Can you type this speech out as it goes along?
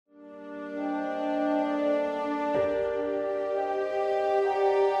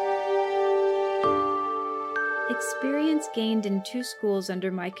Experience gained in 2 schools under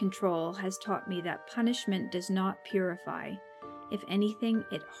my control has taught me that punishment does not purify. If anything,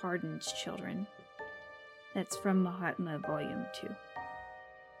 it hardens children. That's from Mahatma, Volume 2.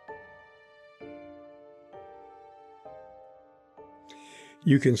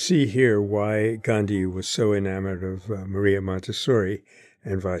 You can see here why Gandhi was so enamored of Maria Montessori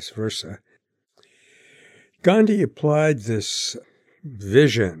and vice versa. Gandhi applied this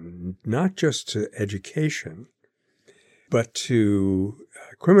vision not just to education, but to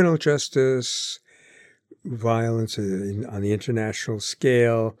criminal justice, violence on the international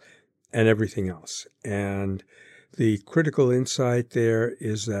scale, and everything else. And the critical insight there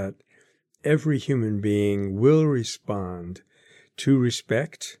is that every human being will respond to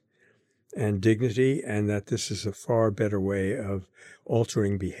respect and dignity, and that this is a far better way of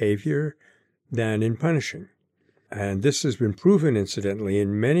altering behavior than in punishing. And this has been proven, incidentally,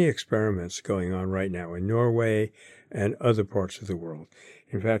 in many experiments going on right now in Norway and other parts of the world.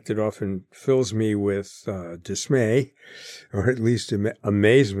 In fact, it often fills me with dismay, or at least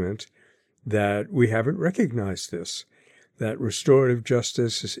amazement, that we haven't recognized this, that restorative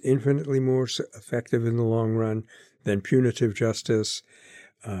justice is infinitely more effective in the long run than punitive justice,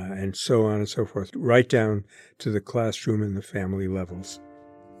 and so on and so forth, right down to the classroom and the family levels.